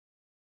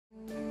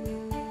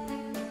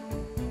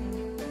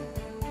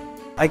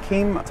I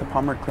came to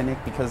Palmer Clinic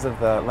because of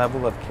the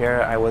level of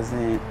care I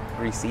wasn't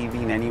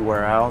receiving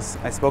anywhere else.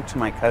 I spoke to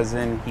my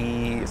cousin,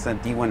 he's a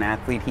D1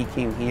 athlete, he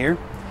came here.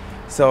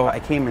 So I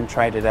came and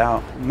tried it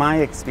out. My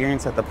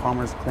experience at the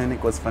Palmer's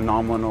Clinic was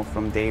phenomenal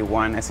from day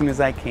one. As soon as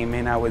I came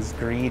in, I was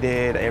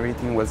greeted,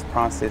 everything was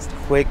processed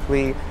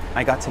quickly.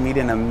 I got to meet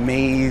an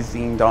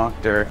amazing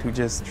doctor who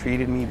just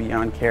treated me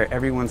beyond care.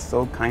 Everyone's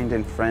so kind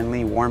and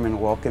friendly, warm and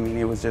welcoming.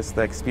 It was just,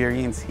 the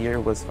experience here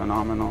was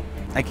phenomenal.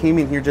 I came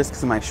in here just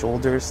because of my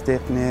shoulder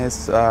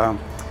stiffness,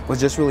 was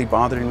just really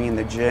bothering me in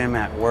the gym,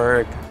 at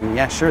work. And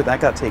yeah, sure,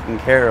 that got taken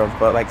care of,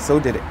 but like so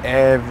did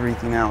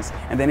everything else.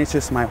 And then it's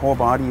just my whole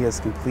body has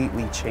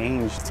completely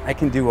changed. I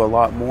can do a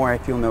lot more. I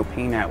feel no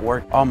pain at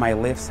work. All my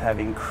lifts have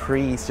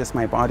increased. Just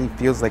my body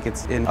feels like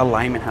it's in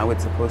alignment how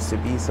it's supposed to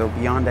be. So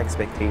beyond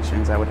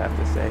expectations, I would have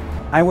to say.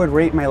 I would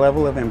rate my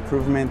level of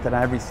improvement that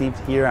I've received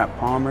here at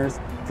Palmer's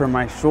for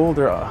my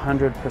shoulder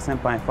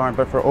 100% by far,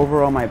 but for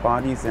overall my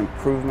body's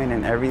improvement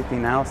and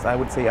everything else, I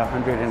would say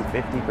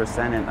 150%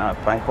 and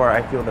up. By far,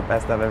 I feel the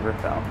best I've ever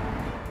felt.